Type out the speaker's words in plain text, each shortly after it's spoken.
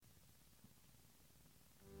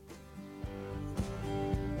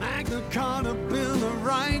Magna Carta Bill of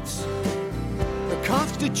Rights, the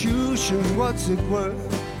Constitution, what's it worth?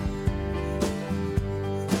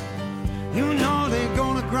 You know they're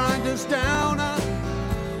gonna grind us down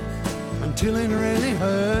until it really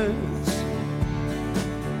hurts.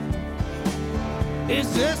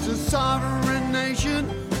 Is this a sovereign nation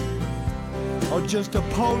or just a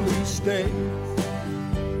police state?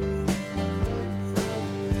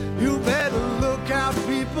 You better look out,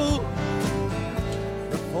 people,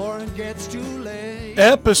 before it gets too late.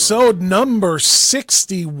 Episode number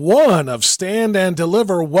 61 of Stand and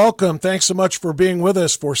Deliver. Welcome. Thanks so much for being with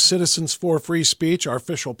us for Citizens for Free Speech, our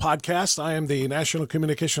official podcast. I am the National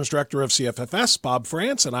Communications Director of CFFS, Bob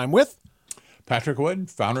France, and I'm with Patrick Wood,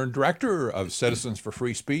 founder and director of Citizens for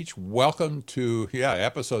Free Speech. Welcome to,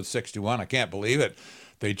 episode 61. I can't believe it.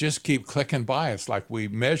 They just keep clicking by. It's like we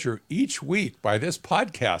measure each week by this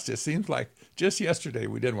podcast. It seems like just yesterday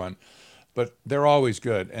we did one. But they're always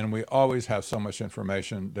good, and we always have so much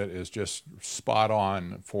information that is just spot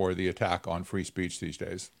on for the attack on free speech these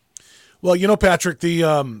days. Well, you know, Patrick,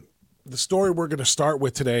 the story we're going to start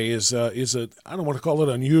with today is I don't want to call it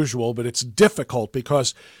unusual, but it's difficult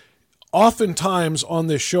because oftentimes on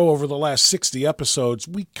this show over the last 60 episodes,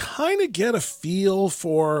 we kind of get a feel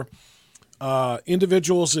for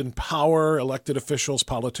individuals in power, elected officials,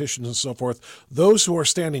 politicians, and so forth, those who are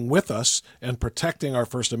standing with us and protecting our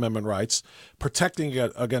First Amendment rights, protecting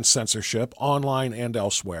against censorship online and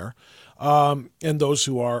elsewhere, and those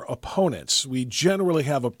who are opponents. We generally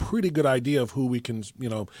have a pretty good idea of who we can,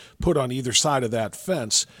 put on either side of that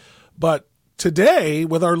fence. But today,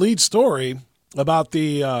 with our lead story about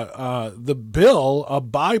the bill, a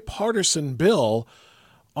bipartisan bill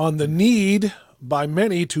on the need by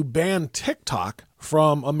many to ban TikTok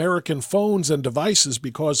from American phones and devices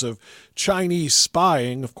because of Chinese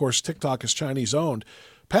spying. Of course, TikTok is Chinese owned.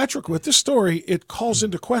 Patrick, with this story, it calls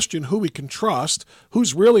into question who we can trust,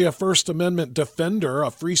 who's really a First Amendment defender, a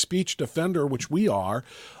free speech defender, which we are,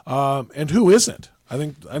 and who isn't. I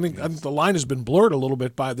think the line has been blurred a little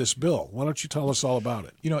bit by this bill. Why don't you tell us all about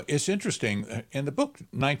it? You know, it's interesting. In the book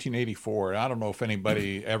 1984, I don't know if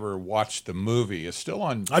anybody ever watched the movie. It's still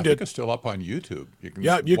on. I think it's still up on YouTube. You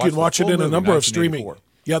can watch it in a number of streaming.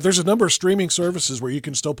 Yeah, there's a number of streaming services where you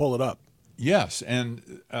can still pull it up. Yes,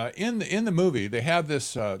 and in the movie, they have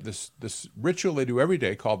this ritual they do every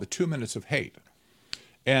day called the 2 minutes of hate.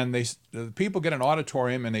 And the people get an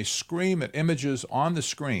auditorium and they scream at images on the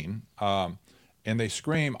screen. And they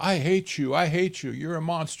scream, I hate you, you're a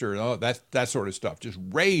monster, that sort of stuff. Just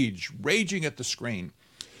raging at the screen.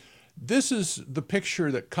 This is the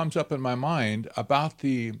picture that comes up in my mind about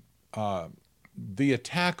the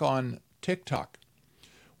attack on TikTok,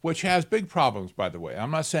 which has big problems, by the way. I'm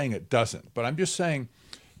not saying it doesn't, but I'm just saying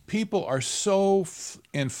people are so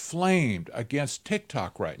inflamed against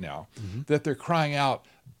TikTok right now that they're crying out,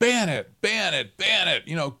 ban it,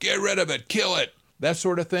 get rid of it, kill it. That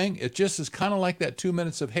sort of thing. It just is kind of like that 2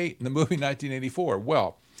 minutes of hate in the movie 1984.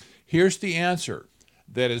 Well, here's the answer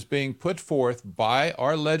that is being put forth by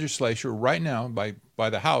our legislature right now, by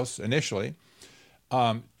the House initially.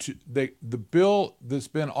 The bill that's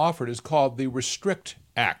been offered is called the Restrict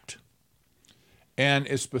Act. And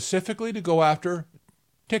it's specifically to go after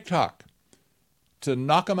TikTok, to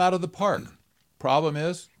knock them out of the park. Problem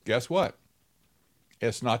is, guess what?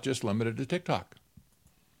 It's not just limited to TikTok.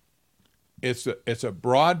 It's a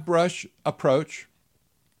broad brush approach.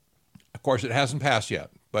 Of course, it hasn't passed yet,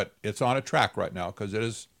 but it's on a track right now because it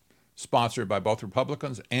is sponsored by both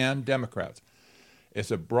Republicans and Democrats. It's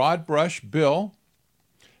a broad brush bill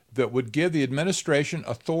that would give the administration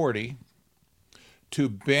authority to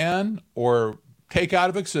ban or take out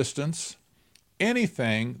of existence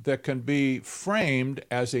anything that can be framed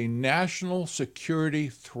as a national security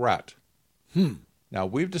threat. Now,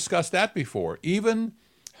 we've discussed that before. Even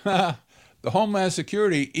the Homeland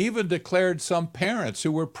Security even declared some parents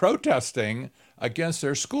who were protesting against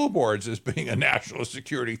their school boards as being a national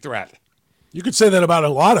security threat. You could say that about a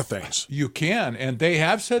lot of things. You can, and they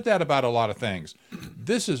have said that about a lot of things.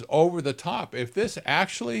 This is over the top. If this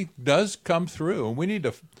actually does come through, and we need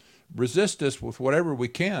to resist this with whatever we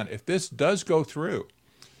can, if this does go through,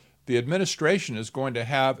 the administration is going to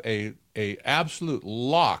have a absolute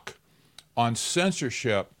lock on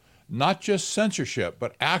censorship. Not just censorship,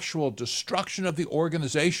 but actual destruction of the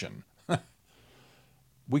organization.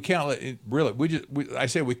 We can't let it, really. I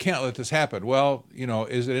say we can't let this happen. Well,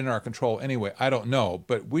 is it in our control anyway? I don't know,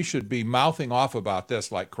 but we should be mouthing off about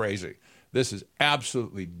this like crazy. This is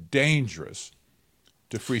absolutely dangerous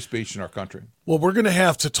to free speech in our country. Well, we're going to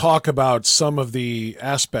have to talk about some of the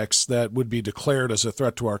aspects that would be declared as a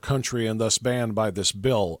threat to our country and thus banned by this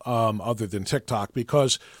bill, other than TikTok,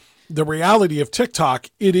 because the reality of TikTok,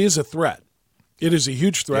 it is a threat. It is a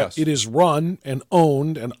huge threat. Yes. It is run and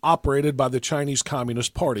owned and operated by the Chinese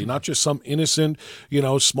Communist Party, not just some innocent,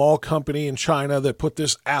 small company in China that put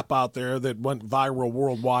this app out there that went viral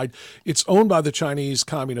worldwide. It's owned by the Chinese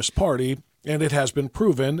Communist Party, and it has been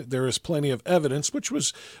proven. There is plenty of evidence, which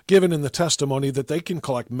was given in the testimony, that they can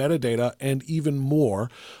collect metadata and even more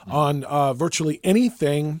on virtually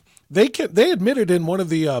anything. They admitted in one of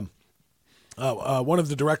the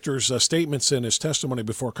director's statements in his testimony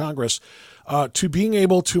before Congress to being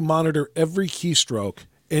able to monitor every keystroke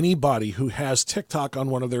anybody who has TikTok on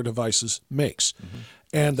one of their devices makes. Mm-hmm.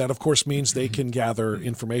 And that, of course, means they can gather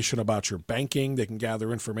information about your banking. They can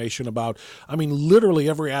gather information about, literally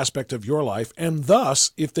every aspect of your life. And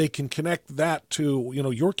thus, if they can connect that to,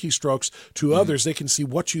 your keystrokes to others, they can see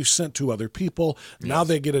what you sent to other people. Yes. Now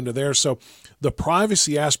they get into there. So the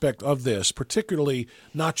privacy aspect of this, particularly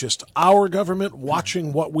not just our government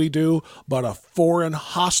watching what we do, but a foreign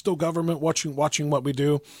hostile government watching what we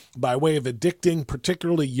do by way of addicting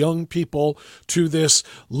particularly young people to this.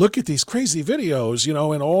 Look at these crazy videos,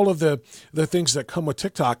 and all of the things that come with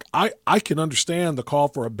TikTok. I can understand the call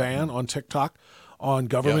for a ban on TikTok on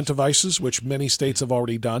government devices, which many states have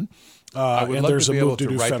already done. I would and love there's to be a move able to to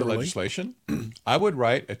do write federally. the legislation. I would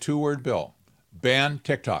write a 2-word bill: ban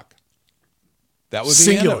TikTok. That would be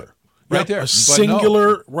singular, right there. A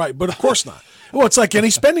singular, right? But of course not. Well, it's like any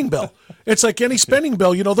spending bill. It's like any spending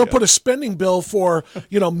bill. They'll put a spending bill for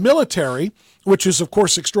military, which is of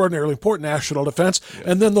course extraordinarily important, national defense,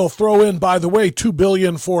 and then they'll throw in, by the way, $2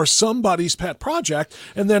 billion for somebody's pet project,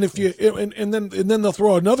 and then and then they'll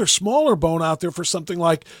throw another smaller bone out there for something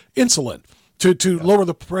like insulin. To lower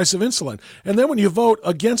the price of insulin. And then when you vote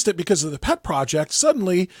against it because of the pet project,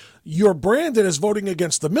 suddenly you're branded as voting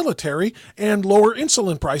against the military and lower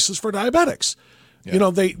insulin prices for diabetics.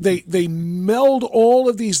 Yeah. They meld all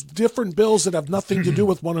of these different bills that have nothing to do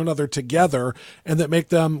with one another together and that make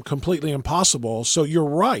them completely impossible. So you're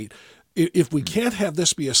right. If we can't have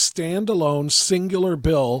this be a standalone, singular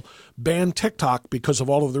bill, ban TikTok because of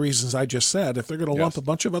all of the reasons I just said, if they're going to lump a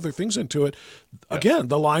bunch of other things into it, again,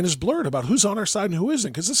 the line is blurred about who's on our side and who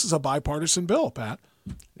isn't, because this is a bipartisan bill, Pat.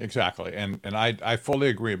 Exactly. And I fully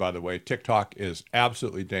agree, by the way. TikTok is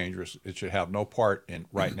absolutely dangerous. It should have no part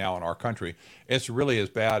right now in our country. It's really as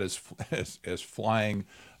bad as flying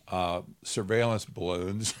surveillance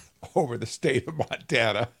balloons over the state of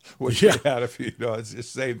Montana, which we had it's the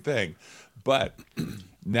same thing. But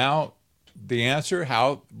now the answer,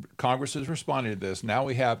 how Congress has responded to this, now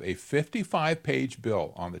we have a 55-page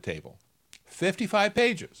bill on the table. 55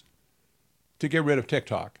 pages to get rid of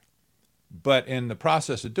TikTok. But in the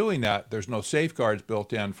process of doing that, there's no safeguards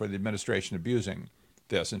built in for the administration abusing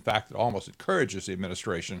this. In fact, it almost encourages the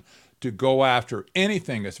administration to go after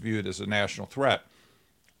anything that's viewed as a national threat.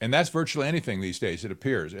 And that's virtually anything these days, it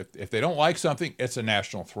appears. If they don't like something, it's a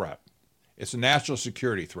national threat. It's a national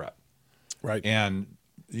security threat. Right. And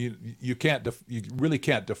you really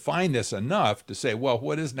can't define this enough to say, well,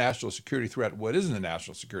 what is national security threat? What isn't a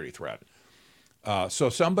national security threat? So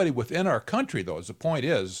somebody within our country, though, as the point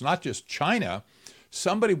is, it's not just China.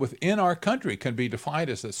 Somebody within our country can be defined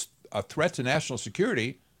as a threat to national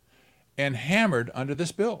security and hammered under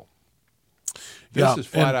this bill. This is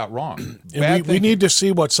flat out wrong. And we need to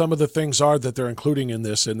see what some of the things are that they're including in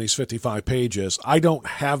these 55 pages. I don't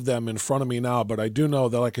have them in front of me now, but I do know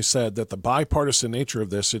that, like I said, that the bipartisan nature of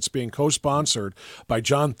this, it's being co-sponsored by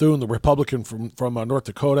John Thune, the Republican from North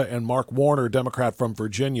Dakota, and Mark Warner, Democrat from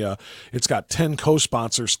Virginia. It's got 10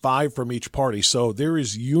 co-sponsors, 5 from each party. So there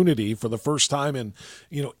is unity for the first time in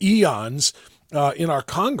eons in our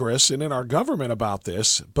Congress and in our government about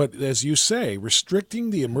this. But as you say, restricting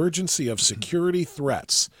the emergency of security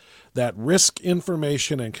threats, that Risk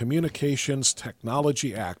Information and Communications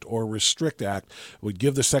Technology Act, or RestrictTo Act, would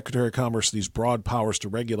give the Secretary of Commerce these broad powers to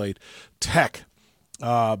regulate tech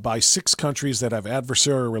by 6 countries that have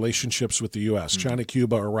adversarial relationships with the U.S., China,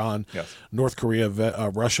 Cuba, Iran, North Korea,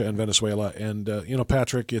 Russia, and Venezuela. And,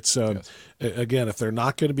 Patrick, it's, again, if they're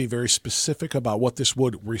not going to be very specific about what this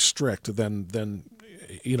would restrict, then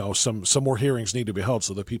some more hearings need to be held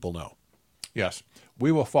so that people know. Yes.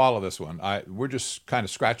 We will follow this one. We're just kind of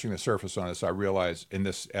scratching the surface on this, I realize, in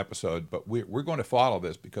this episode, but we're going to follow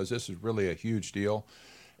this because this is really a huge deal,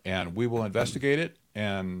 and we will investigate it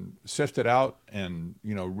and sift it out and,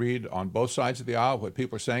 read on both sides of the aisle what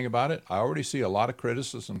people are saying about it. I already see a lot of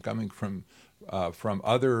criticism coming from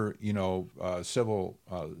other, civil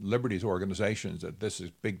liberties organizations that this is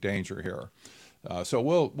big danger here. So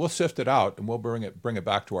we'll sift it out, and we'll bring it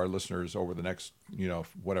back to our listeners over the next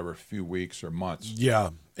whatever few weeks or months. Yeah.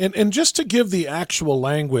 And just to give the actual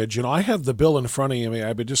language, I have the bill in front of me.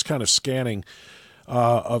 I've been just kind of scanning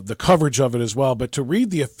of the coverage of it as well. But to read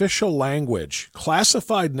the official language,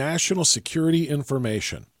 classified national security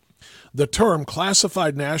information. The term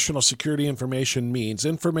classified national security information means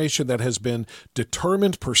information that has been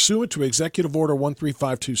determined pursuant to Executive Order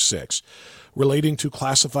 13526 relating to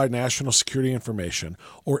classified national security information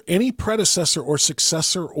or any predecessor or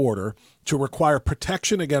successor order to require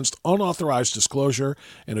protection against unauthorized disclosure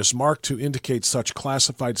and is marked to indicate such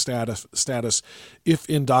classified status if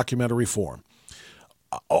in documentary form.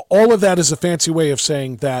 All of that is a fancy way of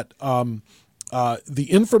saying that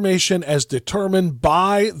the information as determined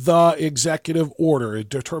by the executive order,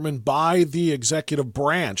 determined by the executive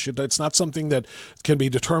branch, it's not something that can be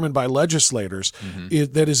determined by legislators,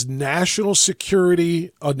 that is national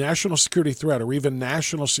security, a national security threat, or even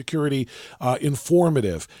national security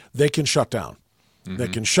informative, they can shut down. They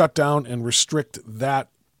can shut down and restrict that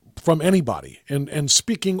from anybody and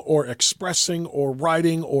speaking or expressing or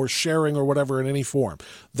writing or sharing or whatever in any form.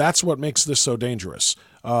 That's what makes this so dangerous.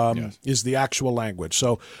 Yes. Is the actual language.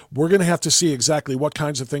 So we're going to have to see exactly what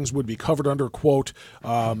kinds of things would be covered under, quote,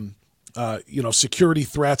 security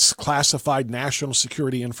threats, classified national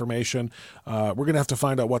security information. We're going to have to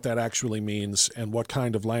find out what that actually means and what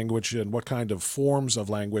kind of language and what kind of forms of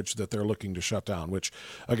language that they're looking to shut down, which,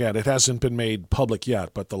 again, it hasn't been made public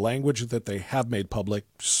yet, but the language that they have made public,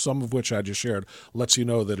 some of which I just shared, lets you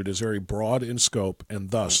know that it is very broad in scope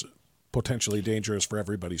and thus potentially dangerous for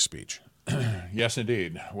everybody's speech. Yes,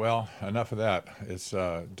 indeed. Well, enough of that. It's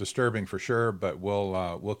disturbing for sure, but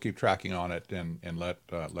we'll keep tracking on it and let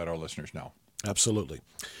our listeners know. Absolutely.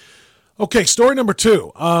 Okay, story number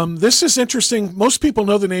 2. This is interesting. Most people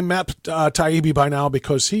know the name Matt Taibbi by now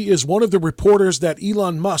because he is one of the reporters that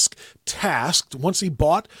Elon Musk tasked once he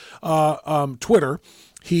bought Twitter.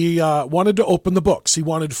 He wanted to open the books. He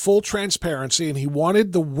wanted full transparency, and he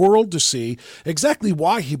wanted the world to see exactly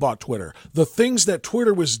why he bought Twitter, the things that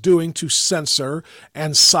Twitter was doing to censor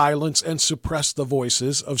and silence and suppress the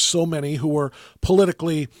voices of so many who were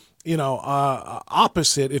politically,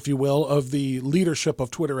 opposite, if you will, of the leadership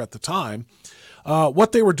of Twitter at the time.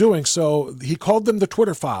 What they were doing. So he called them the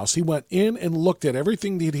Twitter files. He went in and looked at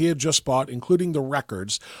everything that he had just bought, including the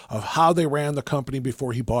records of how they ran the company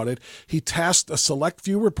before he bought it. He tasked a select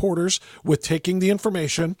few reporters with taking the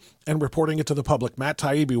information and reporting it to the public. Matt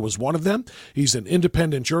Taibbi was one of them. He's an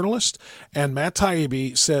independent journalist. And Matt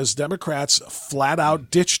Taibbi says Democrats flat out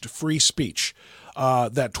ditched free speech.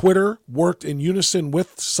 That Twitter worked in unison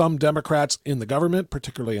with some Democrats in the government,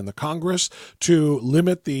 particularly in the Congress, to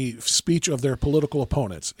limit the speech of their political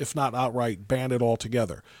opponents, if not outright ban it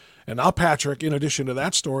altogether. And now, Patrick, in addition to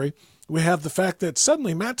that story, we have the fact that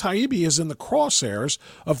suddenly Matt Taibbi is in the crosshairs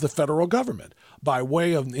of the federal government by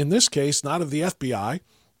way of, in this case, not of the FBI,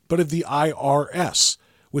 but of the IRS,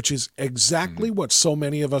 which is exactly what so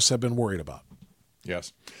many of us have been worried about.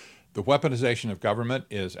 Yes. The weaponization of government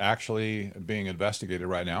is actually being investigated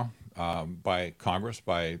right now by Congress.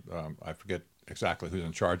 By I forget exactly who's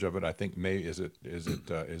in charge of it. I think is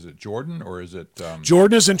it Jordan or is it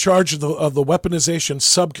Jordan is in charge of the weaponization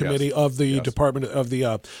subcommittee yes. of the yes. Department of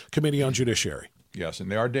the Committee on Judiciary. Yes, and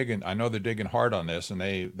they are digging. I know they're digging hard on this, and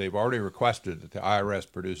they've already requested that the IRS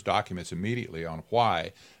produce documents immediately on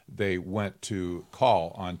why they went to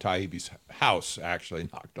call on Taibbi's house. Actually,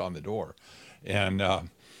 knocked on the door, and.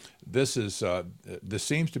 This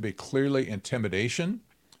seems to be clearly intimidation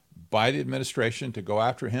by the administration to go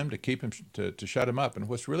after him, to keep him, to shut him up. And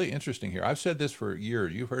what's really interesting here, I've said this for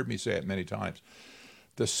years, you've heard me say it many times,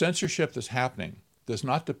 the censorship that's happening does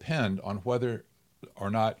not depend on whether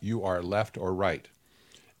or not you are left or right.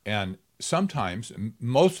 And sometimes,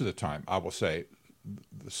 most of the time, I will say,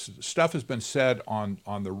 stuff has been said on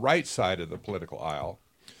the right side of the political aisle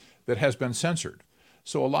that has been censored.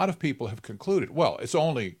 So a lot of people have concluded, well, it's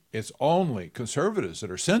only conservatives that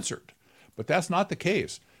are censored, but that's not the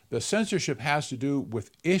case. The censorship has to do with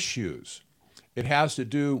issues. It has to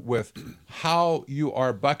do with how you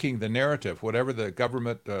are bucking the narrative, whatever the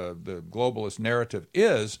government, the globalist narrative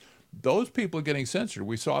is. Those people are getting censored.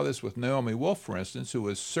 We saw this with Naomi Wolf, for instance, who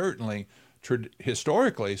was certainly,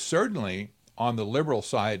 historically, certainly on the liberal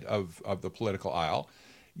side of the political aisle.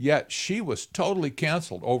 Yet she was totally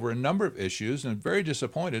canceled over a number of issues and very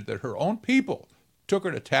disappointed that her own people took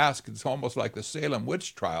her to task. It's almost like the Salem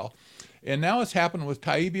witch trial. And now it's happened with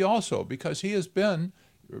Taibbi also, because he has been,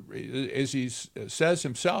 as he says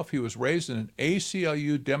himself, he was raised in an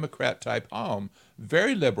ACLU Democrat-type home,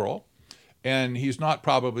 very liberal, and he's not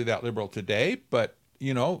probably that liberal today, but,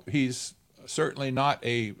 he's certainly not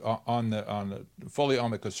on the fully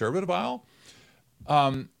on the conservative aisle.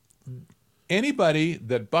 Anybody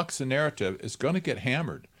that bucks the narrative is going to get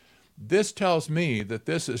hammered. This tells me that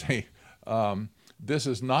this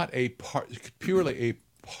is not purely a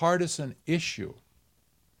partisan issue.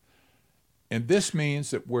 And this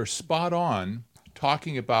means that we're spot on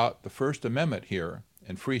talking about the First Amendment here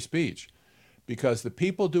and free speech, because the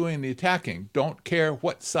people doing the attacking don't care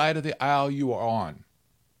what side of the aisle you are on.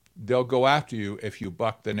 They'll go after you if you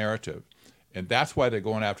buck the narrative. And that's why they're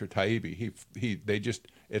going after Taibbi. They just,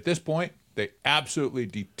 at this point, they absolutely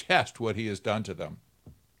detest what he has done to them.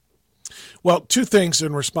 Well, two things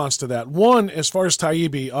in response to that. One, as far as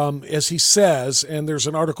Taibbi, as he says, and there's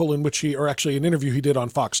an article in which or actually an interview he did on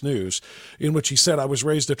Fox News, in which he said, I was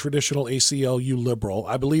raised a traditional ACLU liberal.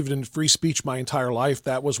 I believed in free speech my entire life.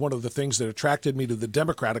 That was one of the things that attracted me to the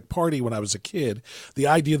Democratic Party when I was a kid. The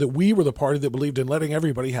idea that we were the party that believed in letting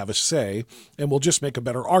everybody have a say, and we'll just make a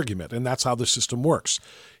better argument. And that's how the system works.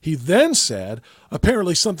 He then said,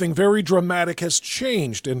 apparently something very dramatic has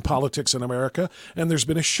changed in politics in America, and there's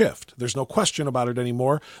been a shift. There's no question about it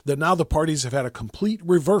anymore, that now the parties have had a complete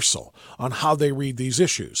reversal on how they read these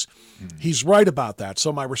issues. He's right about that.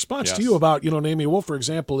 So my response to you about, Naomi Wolf, for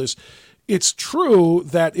example, is it's true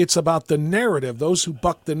that it's about the narrative. Those who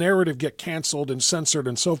buck the narrative get canceled and censored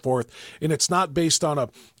and so forth, and it's not based on a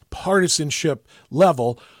partisanship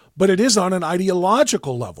level, but it is on an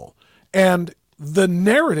ideological level. And the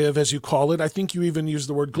narrative, as you call it, I think you even use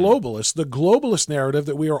the word globalist, the globalist narrative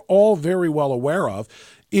that we are all very well aware of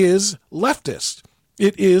is leftist.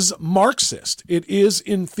 It is Marxist. It is,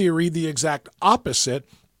 in theory, the exact opposite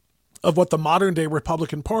of what the modern-day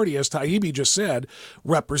Republican Party, as Taibbi just said,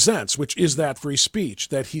 represents, which is that free speech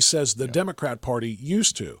that he says the Democrat Party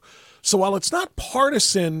used to. So while it's not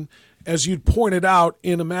partisan, as you'd pointed out,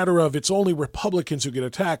 in a matter of it's only Republicans who get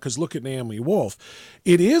attacked, because look at Naomi Wolf,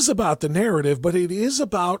 it is about the narrative, but it is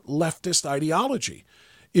about leftist ideology.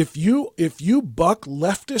 If you buck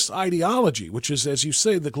leftist ideology, which is, as you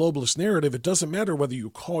say, the globalist narrative, it doesn't matter whether you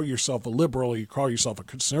call yourself a liberal or you call yourself a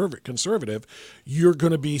conservative, you're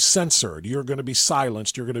going to be censored, you're going to be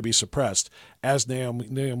silenced, you're going to be suppressed, as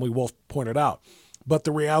Naomi Wolf pointed out. But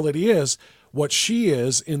the reality is, what she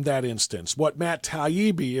is in that instance, what Matt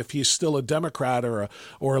Taibbi, if he's still a Democrat or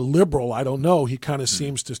a liberal, I don't know. He kind of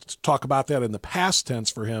seems to talk about that in the past tense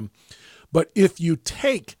for him. But if you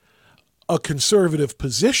take a conservative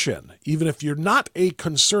position, even if you're not a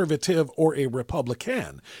conservative or a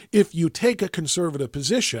Republican, if you take a conservative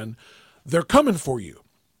position, they're coming for you,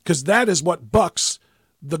 because that is what bucks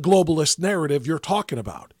the globalist narrative you're talking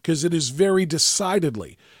about, because it is very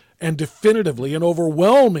decidedly and definitively and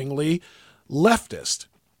overwhelmingly leftist.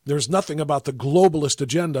 There's nothing about the globalist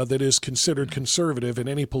agenda that is considered conservative in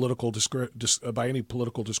any political by any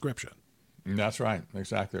political description. That's right.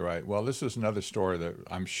 Exactly right. Well, this is another story that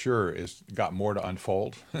I'm sure is got more to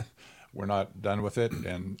unfold. We're not done with it.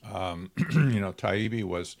 And, Taibbi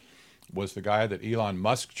was the guy that Elon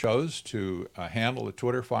Musk chose to handle the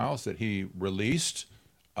Twitter files that he released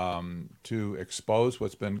to expose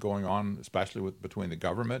what's been going on, especially between the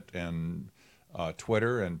government and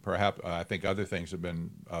Twitter, and perhaps I think other things have been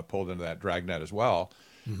pulled into that dragnet as well.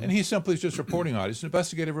 Mm-hmm. And he simply is just reporting on it. He's an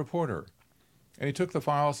investigative reporter. And he took the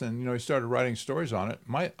files and, he started writing stories on it.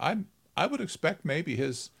 I would expect maybe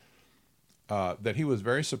that he was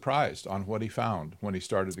very surprised on what he found when he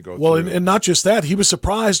started to go through. Well, and not just that. He was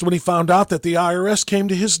surprised when he found out that the IRS came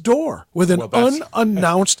to his door with an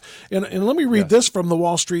unannounced. And let me read this from the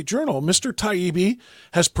Wall Street Journal. Mr. Taibbi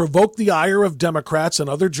has provoked the ire of Democrats and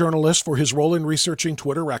other journalists for his role in researching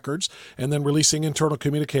Twitter records and then releasing internal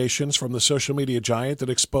communications from the social media giant that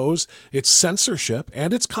expose its censorship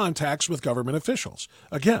and its contacts with government officials.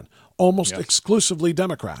 Again, almost exclusively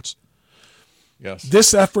Democrats. Yes.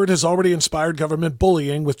 This effort has already inspired government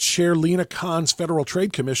bullying, with Chair Lina Khan's Federal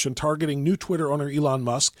Trade Commission targeting new Twitter owner Elon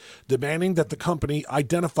Musk, demanding that the company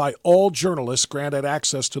identify all journalists granted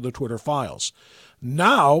access to the Twitter files.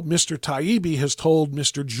 Now, Mr. Taibbi has told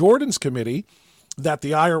Mr. Jordan's committee that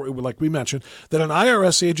the IRS, like we mentioned, that an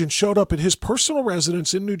IRS agent showed up at his personal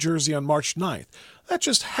residence in New Jersey on March 9th. That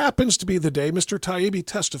just happens to be the day Mr. Taibbi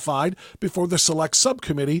testified before the Select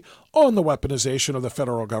Subcommittee on the weaponization of the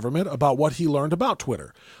federal government about what he learned about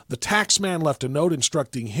Twitter. The tax man left a note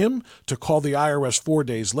instructing him to call the IRS 4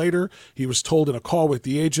 days later. He was told in a call with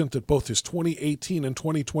the agent that both his 2018 and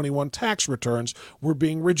 2021 tax returns were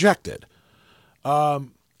being rejected.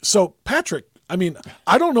 So, Patrick,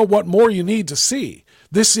 I don't know what more you need to see.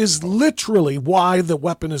 This is literally why the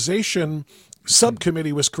weaponization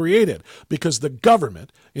subcommittee was created because the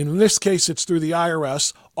government, in this case it's through the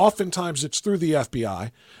IRS, oftentimes it's through the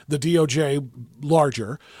FBI, the DOJ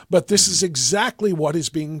larger, but this is exactly what is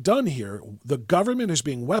being done here. The government is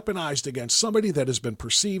being weaponized against somebody that has been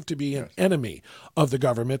perceived to be an enemy of the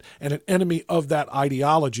government and an enemy of that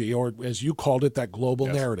ideology, or as you called it, that global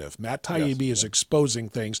narrative. Matt Taibbi is exposing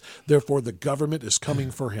things, therefore the government is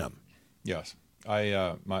coming for him. Yes.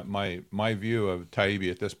 My view of Taibbi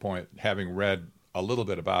at this point, having read a little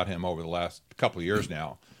bit about him over the last couple of years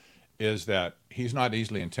now, is that he's not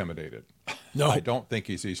easily intimidated. No. I don't think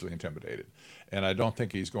he's easily intimidated. And I don't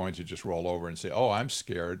think he's going to just roll over and say, oh, I'm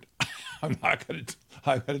scared. I'm going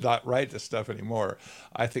to not write this stuff anymore.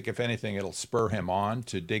 I think, if anything, it'll spur him on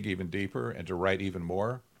to dig even deeper and to write even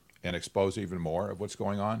more and expose even more of what's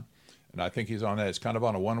going on. And I think he's on that. It's kind of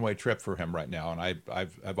on a one-way trip for him right now. And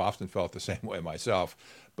I've often felt the same way myself.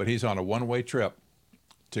 But he's on a one-way trip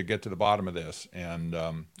to get to the bottom of this. And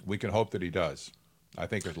we can hope that he does. I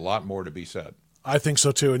think there's a lot more to be said. I think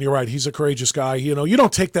so too, and you're right. He's a courageous guy. You know, you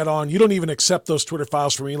don't take that on. You don't even accept those Twitter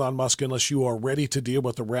files from Elon Musk unless you are ready to deal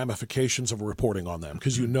with the ramifications of reporting on them,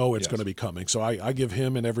 because you know it's going to be coming. So I give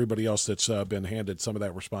him and everybody else that's been handed some of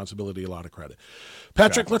that responsibility a lot of credit.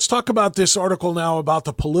 Patrick, let's talk about this article now about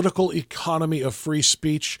the political economy of free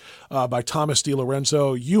speech by Thomas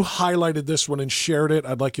DiLorenzo. You highlighted this one and shared it.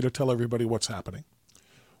 I'd like you to tell everybody what's happening.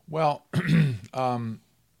 Well,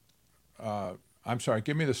 I'm sorry.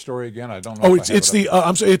 Give me the story again. I don't know. Oh, it's the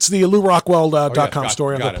LouRockwell.com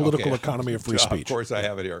story on the political Okay. economy of free speech. Of course, I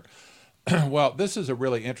have it here. Well, this is a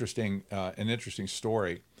really interesting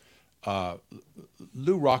story.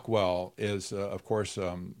 Lou Rockwell is, of course,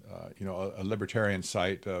 a libertarian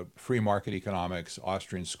site, free market economics,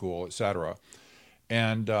 Austrian school, etc.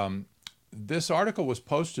 And this article was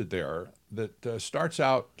posted there that starts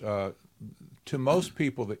out. To most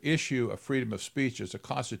people, the issue of freedom of speech is a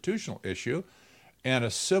constitutional issue and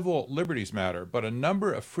a civil liberties matter. But a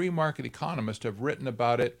number of free market economists have written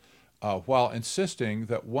about it while insisting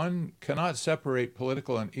that one cannot separate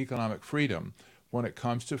political and economic freedom when it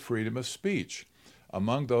comes to freedom of speech.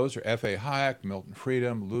 Among those are F.A. Hayek, Milton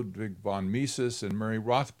Friedman, Ludwig von Mises, and Murray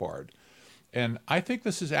Rothbard. And I think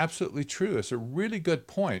this is absolutely true. It's a really good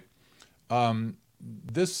point. Milton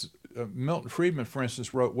Friedman, for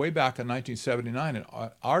instance, wrote way back in 1979 an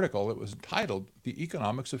article that was entitled "The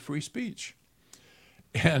Economics of Free Speech."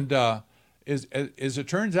 And as it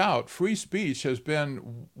turns out, free speech has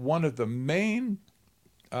been one of the main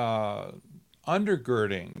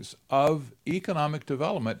undergirdings of economic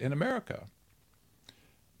development in America.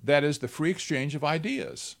 That is the free exchange of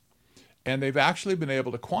ideas. And they've actually been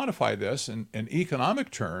able to quantify this in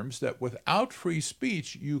economic terms, that without free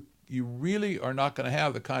speech, you really are not going to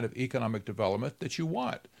have the kind of economic development that you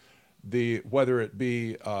want. Whether it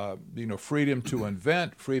be freedom to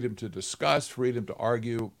invent, freedom to discuss, freedom to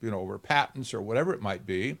argue over patents or whatever it might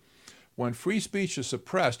be. When free speech is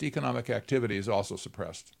suppressed, economic activity is also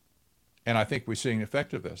suppressed. And I think we're seeing the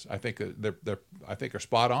effect of this. I think they're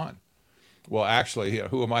spot on. Well, actually,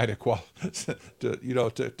 who am I to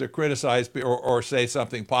criticize or say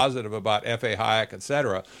something positive about F.A. Hayek, et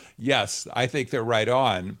cetera? Yes, I think they're right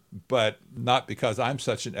on, but not because I'm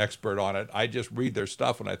such an expert on it. I just read their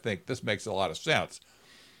stuff and I think this makes a lot of sense.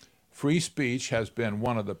 Free speech has been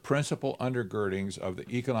one of the principal undergirdings of the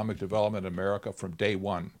economic development in America from day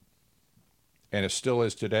one, and it still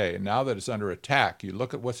is today. And now that it's under attack, you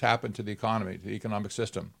look at what's happened to the economy, to the economic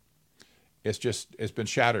system. It's been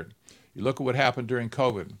shattered. You look at what happened during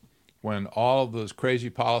COVID, when all of those crazy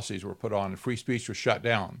policies were put on and free speech was shut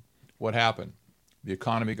down. What happened? The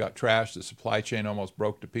economy got trashed, the supply chain almost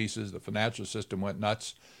broke to pieces, the financial system went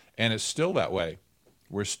nuts, and it's still that way.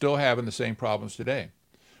 We're still having the same problems today.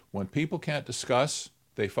 When people can't discuss,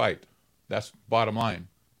 they fight. That's bottom line.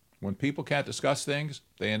 When people can't discuss things,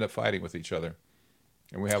 they end up fighting with each other.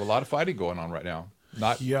 And we have a lot of fighting going on right now.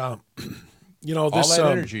 All that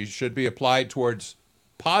energy should be applied towards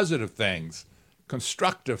positive things,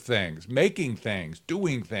 constructive things, making things,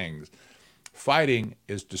 doing things. Fighting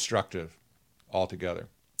is destructive altogether.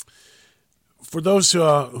 For those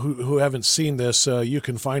who haven't seen this, you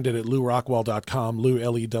can find it at LouRockwell.com,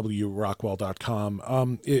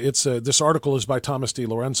 LouRockwell.com. This article is by Thomas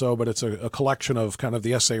DiLorenzo, but it's a collection of kind of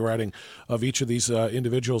the essay writing of each of these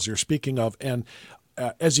individuals you're speaking of. And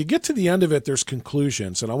as you get to the end of it, there's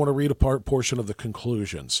conclusions, and I want to read a portion of the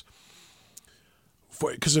conclusions,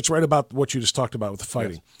 because it's right about what you just talked about with the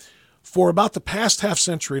fighting. Yes. For about the past half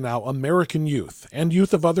century now, American youth, and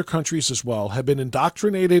youth of other countries as well, have been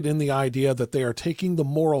indoctrinated in the idea that they are taking the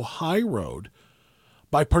moral high road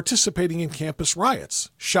by participating in campus riots,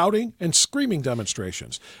 shouting and screaming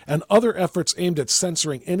demonstrations, and other efforts aimed at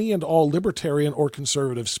censoring any and all libertarian or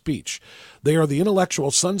conservative speech. They are the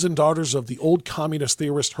intellectual sons and daughters of the old communist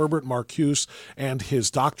theorist Herbert Marcuse and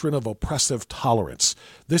his doctrine of oppressive tolerance.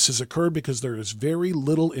 This has occurred because there is very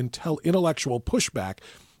little intellectual pushback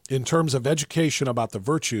in terms of education about the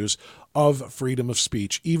virtues of freedom of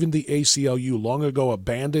speech. Even the ACLU long ago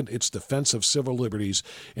abandoned its defense of civil liberties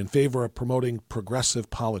in favor of promoting progressive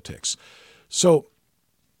politics. So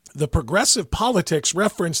the progressive politics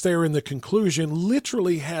referenced there in the conclusion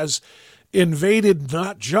literally has invaded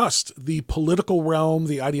not just the political realm,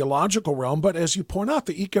 the ideological realm, but as you point out,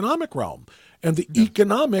 the economic realm and the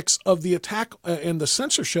economics of the attack and the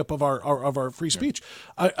censorship of our free speech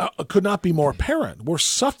could not be more apparent. We're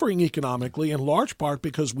suffering economically in large part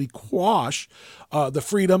because we quash the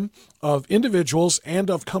freedom of individuals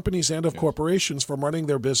and of companies and of corporations from running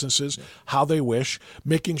their businesses how they wish,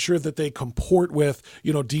 making sure that they comport with,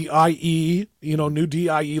 DIE, new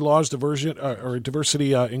DIE laws,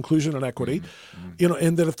 diversity, inclusion, and equity,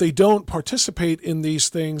 and that if they don't participate in these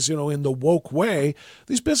things, in the woke way,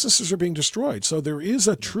 these businesses are being destroyed. So there is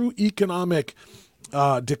a true economic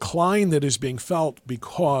decline that is being felt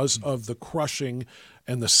because of the crushing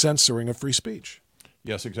and the censoring of free speech.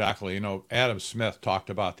 Yes, exactly. Adam Smith talked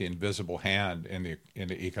about the invisible hand in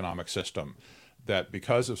the economic system, that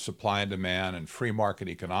because of supply and demand and free market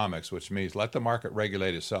economics, which means let the market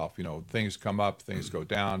regulate itself. Things come up, things go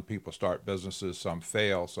down, people start businesses, some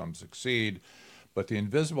fail, some succeed. But the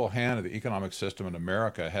invisible hand of the economic system in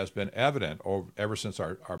America has been evident ever since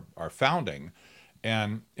our founding.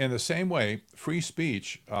 And in the same way, free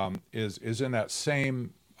speech is in that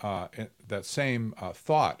same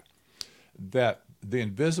thought, that the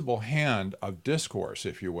invisible hand of discourse,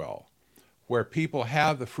 if you will, where people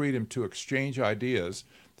have the freedom to exchange ideas.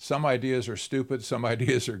 Some ideas are stupid, some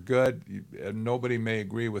ideas are good. Nobody may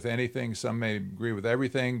agree with anything, some may agree with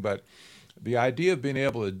everything, but the idea of being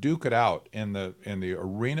able to duke it out in the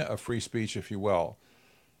arena of free speech, if you will,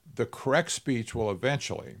 the correct speech will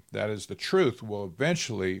eventually, that is, the truth will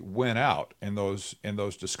eventually win out in those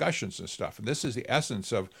discussions and stuff. And this is the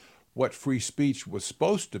essence of what free speech was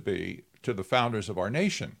supposed to be to the founders of our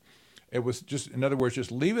nation. It was just, in other words,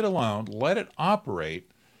 just leave it alone, let it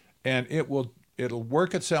operate, and it'll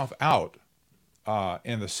work itself out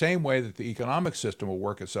in the same way that the economic system will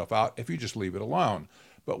work itself out if you just leave it alone.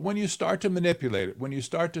 But when you start to manipulate it, when you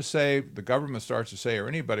start to say, the government starts to say, or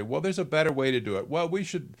anybody, well, there's a better way to do it. Well, we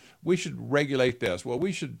should regulate this. Well,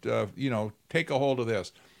 we should, take a hold of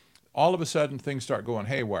this. All of a sudden, things start going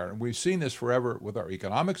haywire. And we've seen this forever with our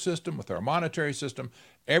economic system, with our monetary system.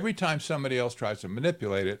 Every time somebody else tries to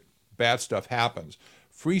manipulate it, bad stuff happens.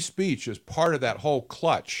 Free speech is part of that whole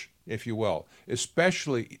clutch, if you will,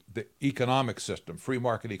 especially the economic system, free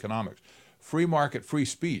market economics. Free market, free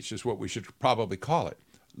speech is what we should probably call it.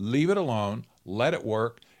 Leave it alone, let it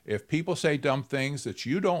work. If people say dumb things that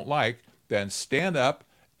you don't like, then stand up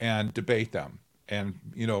and debate them and,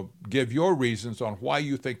 give your reasons on why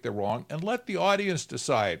you think they're wrong, and let the audience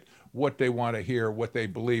decide what they want to hear, what they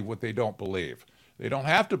believe, what they don't believe. They don't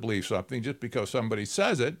have to believe something just because somebody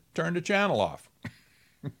says it. Turn the channel off.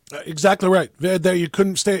 Exactly right. There, you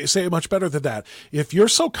couldn't say it much better than that. If you're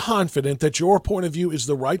so confident that your point of view is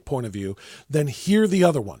the right point of view, then hear the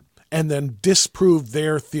other one and then disprove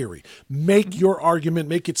their theory. Make your argument,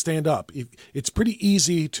 make it stand up. It's pretty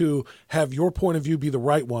easy to have your point of view be the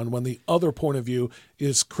right one when the other point of view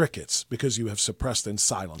is crickets because you have suppressed and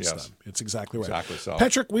silenced them. It's exactly right. Exactly so.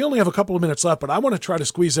 Patrick, we only have a couple of minutes left, but I want to try to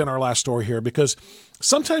squeeze in our last story here because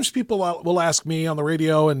sometimes people will ask me on the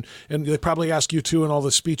radio, and they probably ask you too in all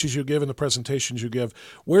the speeches you give and the presentations you give,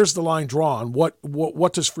 where's the line drawn?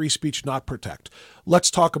 What does free speech not protect? Let's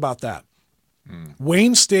talk about that.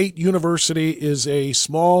 Wayne State University is a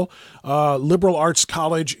small liberal arts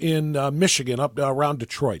college in Michigan, up around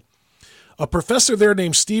Detroit. A professor there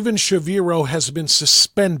named Stephen Shaviro has been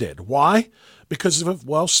suspended. Why? Because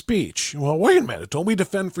of, speech. Well, wait a minute. Don't we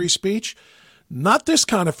defend free speech? Not this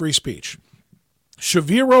kind of free speech.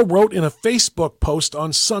 Shaviro wrote in a Facebook post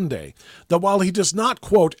on Sunday that while he does not,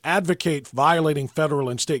 quote, advocate violating federal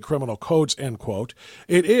and state criminal codes, end quote,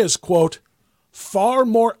 it is, quote, far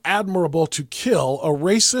more admirable to kill a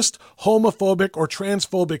racist, homophobic, or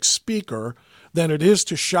transphobic speaker than it is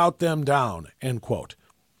to shout them down, end quote.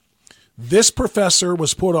 This professor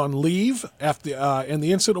was put on leave after, and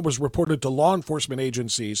the incident was reported to law enforcement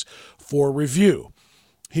agencies for review.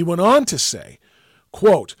 He went on to say,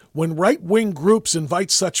 Quote, when right-wing groups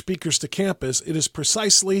invite such speakers to campus, it is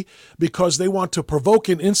precisely because they want to provoke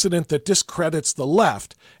an incident that discredits the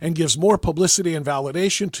left and gives more publicity and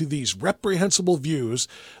validation to these reprehensible views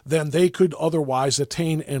than they could otherwise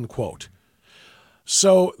attain, end quote.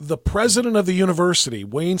 So the president of the university,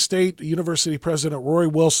 Wayne State University President Roy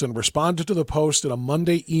Wilson, responded to the Post in a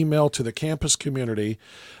Monday email to the campus community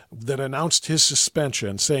that announced his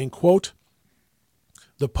suspension, saying, quote,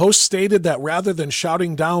 the Post stated that rather than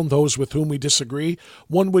shouting down those with whom we disagree,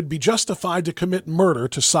 one would be justified to commit murder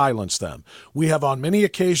to silence them. We have on many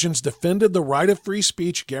occasions defended the right of free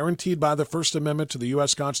speech guaranteed by the First Amendment to the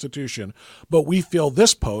U.S. Constitution, but we feel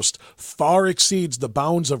this post far exceeds the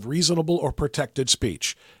bounds of reasonable or protected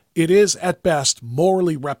speech. It is, at best,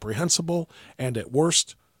 morally reprehensible and, at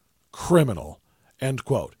worst, criminal, end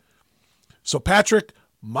quote. So, Patrick,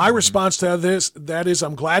 my response to that is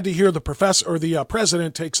I'm glad to hear the professor or the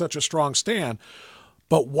president take such a strong stand,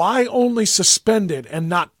 but why only suspended and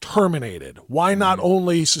not terminated? Why not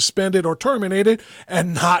only suspended or terminated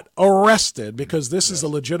and not arrested? Because this is a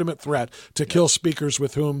legitimate threat to kill speakers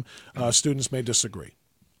with whom students may disagree.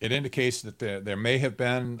 It indicates that there may have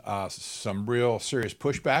been some real serious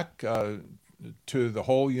pushback to the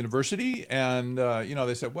whole university, and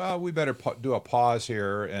they said, well, we better do a pause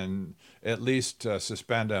here and at least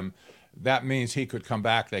suspend him. That means he could come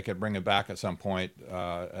back. They could bring him back at some point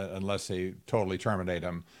unless they totally terminate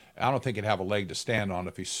him. I don't think he'd have a leg to stand on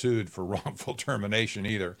if he sued for wrongful termination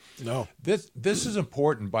either. No. This is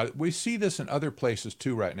important, but we see this in other places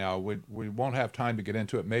too right now. We won't have time to get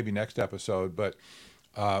into it maybe next episode, but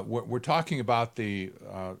we're talking about the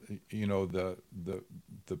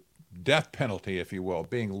death penalty, if you will,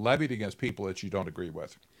 being levied against people that you don't agree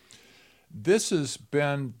with. This has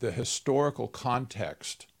been the historical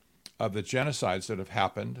context of the genocides that have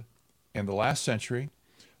happened in the last century,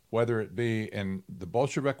 whether it be in the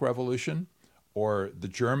Bolshevik Revolution or the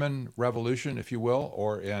German Revolution, if you will,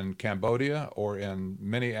 or in Cambodia or in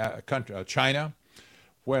many countries, China.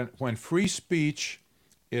 When free speech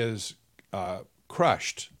is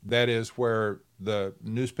crushed, that is where the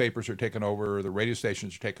newspapers are taken over, the radio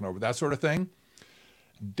stations are taken over, that sort of thing,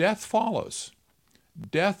 death follows.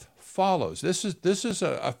 Death follows. This is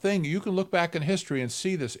a thing. You can look back in history and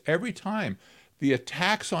see this every time. The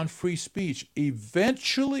attacks on free speech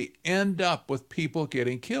eventually end up with people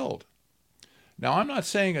getting killed. Now, I'm not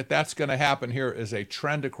saying that that's going to happen here as a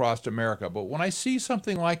trend across America, but when I see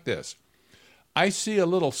something like this, I see a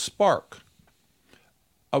little spark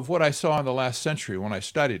of what I saw in the last century when I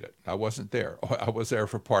studied it. I wasn't there. I was there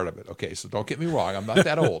for part of it. Okay, so don't get me wrong. I'm not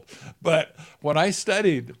that old. But when I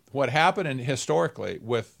studied what happened historically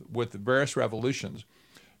with the various revolutions,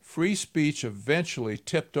 free speech eventually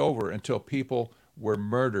tipped over until people were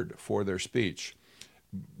murdered for their speech.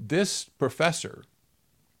 This professor,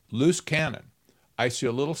 loose cannon, I see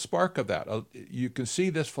a little spark of that. You can see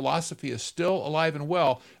this philosophy is still alive and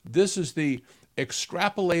well. This is the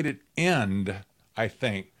extrapolated end, I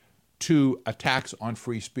think, to attacks on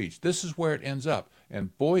free speech. This is where it ends up.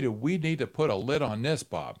 And boy, do we need to put a lid on this,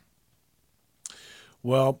 Bob.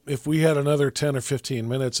 Well, if we had another 10 or 15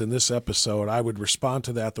 minutes in this episode, I would respond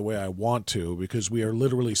to that the way I want to, because we are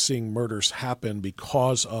literally seeing murders happen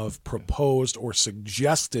because of proposed or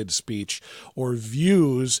suggested speech or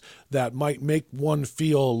views that might make one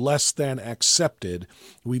feel less than accepted.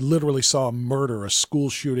 We literally saw a murder, a school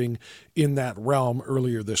shooting in that realm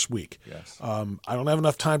earlier this week. Yes. I don't have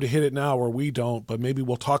enough time to hit it now, or we don't, but maybe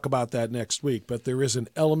we'll talk about that next week. But there is an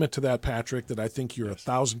element to that, Patrick, that I think you're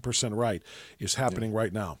 1,000% right, is happening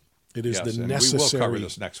right now. It is the necessary. We will cover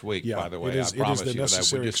this next week, by the way. I promise you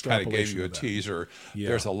that. We just kind of gave you a teaser. Yeah.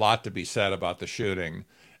 There's a lot to be said about the shooting.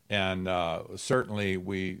 And certainly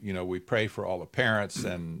we pray for all the parents,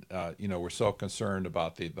 and we're so concerned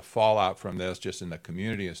about the fallout from this just in the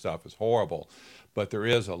community and stuff is horrible. But there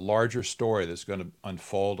is a larger story that's going to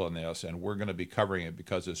unfold on this, and we're going to be covering it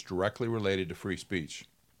because it's directly related to free speech.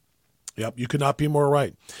 Yep, you could not be more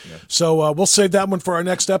right. Yeah. So we'll save that one for our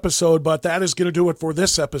next episode, but that is going to do it for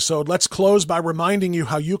this episode. Let's close by reminding you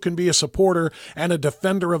how you can be a supporter and a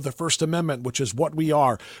defender of the First Amendment, which is what we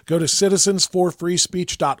are. Go to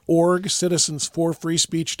citizensforfreespeech.org,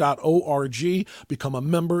 citizensforfreespeech.org. Become a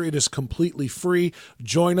member. It is completely free.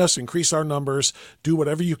 Join us, increase our numbers, do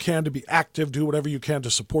whatever you can to be active, do whatever you can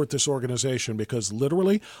to support this organization, because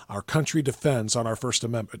literally our country depends on our First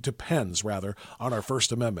Amendment.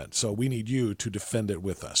 So we need you to defend it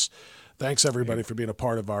with us. Thanks, everybody, for being a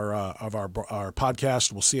part of our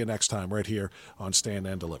podcast. We'll see you next time right here on Stand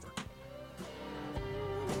and Deliver.